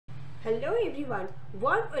Hello everyone,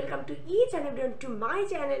 warm welcome to each and everyone to my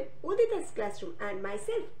channel Udita's Classroom and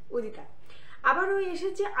myself Udita. আবারও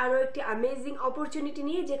এসেছে আরো একটি amazing opportunity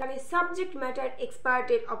নিয়ে, যেখানে সাবজেক্ট ম্যাটার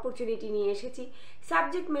এক্সপার্টের অপরচুনিটি নিয়ে এসেছি।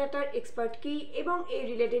 সাবজেক্ট ম্যাটার এক্সপার্ট কি এবং এই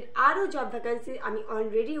রিলেটেড আরও জব ভ্যাকান্সি আমি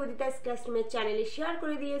অলরেডি উদিতা's ক্লাসরুমের চ্যানেলে শেয়ার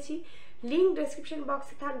করে দিয়েছি, লিঙ্ক ডেসক্রিপশন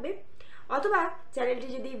বক্সে থাকবে, অথবা চ্যানেলটি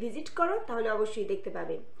যদি ভিজিট করো তাহলে অবশ্যই দেখতে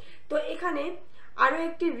পাবে। তো এখানে আরও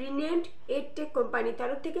একটি রিনেমড এডটেক কোম্পানির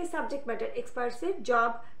তরফ থেকে সাবজেক্ট ম্যাটার এক্সপার্টসের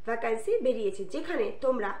জব ভ্যাকান্সি বেরিয়েছে, যেখানে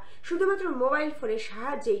তোমরা শুধুমাত্র মোবাইল ফোনের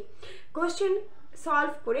সাহায্যেই কোশ্চেন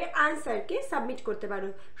সলভ করে অ্যান্সারকে সাবমিট করতে পারো।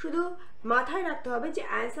 শুধু মাথায় রাখতে হবে যে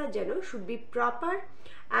অ্যান্সার যেন should be proper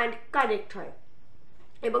and correct হয়,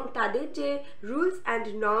 এবং তাদের যে রুলস অ্যান্ড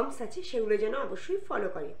নর্মস আছে সেগুলো যেন অবশ্যই ফলো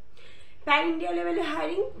করে। প্যান ইন্ডিয়া লেভেলে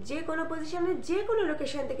হায়ারিং, যে কোনো পজিশনে যে কোনো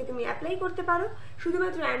লোকেশন থেকে তুমি অ্যাপ্লাই করতে পারো,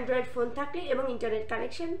 শুধুমাত্র অ্যান্ড্রয়েড ফোন থাকলে এবং ইন্টারনেট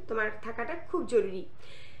কানেকশন তোমার থাকাটা খুব জরুরি।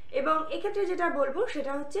 এবং এক্ষেত্রে যেটা বলবো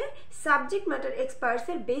সেটা হচ্ছে সাবজেক্ট ম্যাটার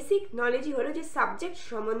এক্সপার্টসের বেসিক নলেজই হলো যে সাবজেক্ট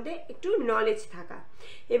সম্বন্ধে একটু নলেজ থাকা,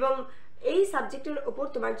 এবং এই সাবজেক্টের ওপর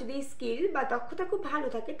তোমার যদি স্কিল বা দক্ষতা খুব ভালো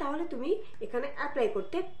থাকে তাহলে তুমি এখানে অ্যাপ্লাই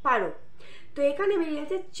করতে পারো। তো এখানে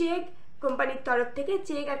বেরিয়েছে চেক কোম্পানির তরফ থেকে।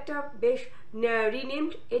 চেক একটা বেশ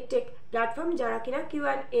রিনেমড এডটেক প্ল্যাটফর্ম, যারা কিনা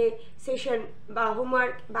Q&A সেশন বা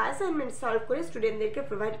হোমওয়ার্ক বা অ্যাসাইনমেন্ট সলভ করে স্টুডেন্টদেরকে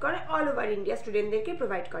প্রোভাইড করে, অল ওভার ইন্ডিয়া স্টুডেন্টদেরকে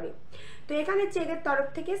প্রোভাইড করে। তো এখানে চেকের তরফ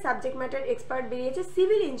থেকে সাবজেক্ট ম্যাটার এক্সপার্ট বেরিয়েছে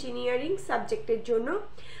সিভিল ইঞ্জিনিয়ারিং সাবজেক্টের জন্য।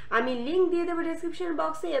 আমি লিঙ্ক দিয়ে দেবো ডেসক্রিপশন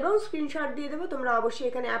বক্সে এবং স্ক্রিনশট দিয়ে দেবো, তোমরা অবশ্যই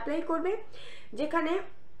এখানে অ্যাপ্লাই করবে। যেখানে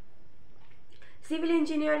সিভিল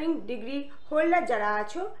ইঞ্জিনিয়ারিং ডিগ্রি হোল্ডার যারা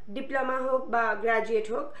আছো, ডিপ্লোমা হোক বা গ্র্যাজুয়েট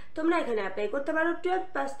হোক, তোমরা এখানে অ্যাপ্লাই করতে পারো। 12th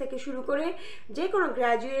পাস থেকে শুরু করে যে কোনো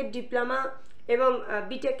গ্র্যাজুয়েট, ডিপ্লোমা এবং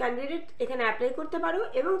বিটেক ক্যান্ডিডেট এখানে অ্যাপ্লাই করতে পারো।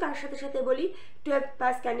 এবং তার সাথে সাথে বলি 12th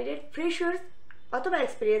পাস ক্যান্ডিডেট, ফ্রেশার্স অথবা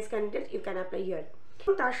experience candidate you can apply here.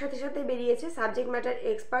 তার সাথে সাথে বেরিয়েছে subject matter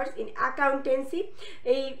experts in accountancy,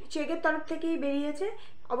 এই চেকের তরফ থেকেই বেরিয়েছে।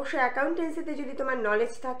 অবশ্যই অ্যাকাউন্টেন্সিতে যদি তোমার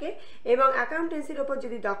নলেজ থাকে এবং অ্যাকাউন্টেন্সির ওপর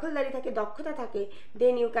যদি দখলদারি থাকে, দক্ষতা থাকে,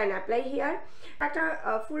 দেন ইউ ক্যান অ্যাপ্লাই হিয়ার। একটা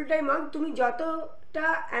ফুল টাইম ওয়ার্ক, তুমি যতটা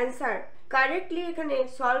অ্যান্সার কারেক্টলি এখানে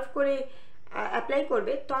সলভ করে অ্যাপ্লাই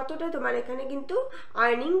করবে ততটা তোমার এখানে কিন্তু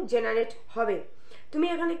আর্নিং জেনারেট হবে। তুমি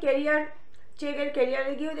এখানে চেকের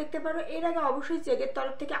ক্যারিয়ারে গিয়েও দেখতে পারো। এর আগে অবশ্যই চেকের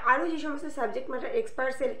তরফ থেকে আরও যে সমস্ত সাবজেক্ট ম্যাটার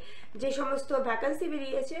এক্সপার্টসের যে সমস্ত ভ্যাকান্সি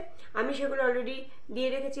বেরিয়েছে আমি সেগুলো অলরেডি দিয়ে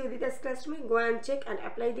রেখেছি উদিতা's ক্লাসরুমে। Go and check and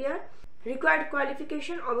apply there. Required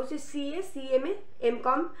qualification অবশ্যই CA, CMA,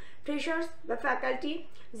 MCOM, ফ্রেশার্স বা ফ্যাকাল্টি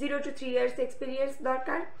 0 to 3 years এক্সপিরিয়েন্স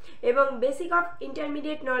দরকার, এবং বেসিক অফ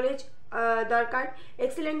ইন্টারমিডিয়েট নলেজ দরকার।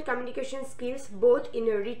 Excellent communication skills both in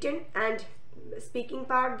written and speaking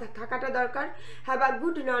পাওয়ার থাকাটা দরকার। Have a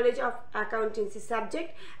good knowledge of accountancy subject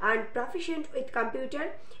and proficient with computer.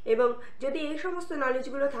 এবং যদি এই সমস্ত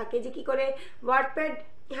নলেজগুলো থাকে যে কী করে ওয়ার্ডপ্যাড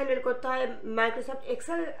হ্যান্ডেল করতে হয়, মাইক্রোসফট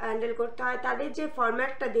এক্সেল হ্যান্ডেল করতে হয়, তাদের যে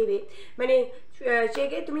ফরম্যাটটা দেবে, মানে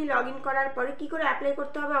চেকে তুমি লগ ইন করার পরে কী করে অ্যাপ্লাই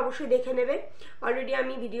করতে হবে অবশ্যই দেখে নেবে। অলরেডি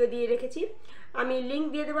আমি ভিডিও দিয়ে রেখেছি, আমি লিঙ্ক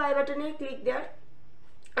দিয়ে দেবো আই বাটনে, ক্লিক দেওয়ার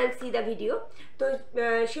অ্যান্ড সি দ্য ভিডিও। তো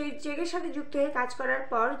সেই চেকের সাথে যুক্ত হয়ে কাজ করার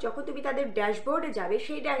পর যখন তুমি তাদের ড্যাশবোর্ডে যাবে,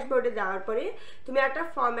 সেই ড্যাশবোর্ডে যাওয়ার পরে তুমি একটা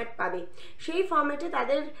ফরম্যাট পাবে। সেই ফরম্যাটে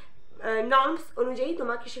তাদের নর্মস অনুযায়ী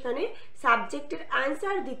তোমাকে সেখানে সাবজেক্টের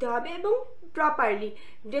অ্যান্সার দিতে হবে এবং প্রপারলি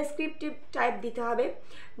ডেসক্রিপটিভ টাইপ দিতে হবে।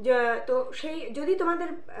 তো সেই যদি তোমাদের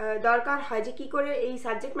দরকার হয় যে কী করে এই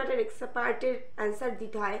সাবজেক্ট ম্যাটার এক্সপার্টের অ্যান্সার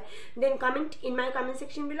দিতে হয়, দেন comment in my comment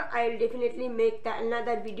section below, I will definitely make the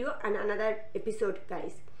another video and another episode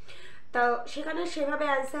guys. তো সেখানে সেভাবে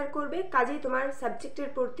অ্যান্সার করবে, কাজেই তোমার সাবজেক্টের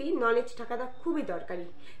প্রতি নলেজ থাকাটা খুবই দরকারি।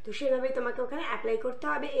 তো সেভাবেই তোমাকে ওখানে অ্যাপ্লাই করতে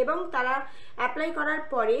হবে, এবং তারা অ্যাপ্লাই করার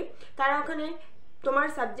পরে তারা ওখানে তোমার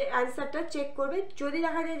সাবজেক্ট অ্যান্সারটা চেক করবে। যদি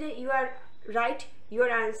দেখা যায় যে you R right, your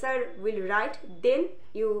answer will right, then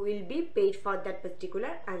you will be paid for that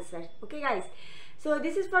particular answer. Okay guys, so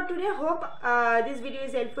this is for today. Hope this video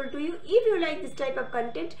is helpful to you. If you like this type of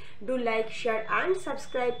content, do like, share and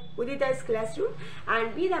subscribe Udita's Classroom and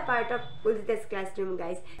be the part of Udita's Classroom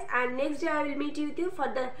guys. And next day I will meet with you for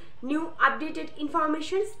the new updated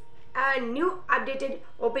informations and new updated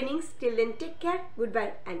openings. Till then, take care,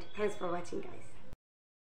 goodbye and thanks for watching guys.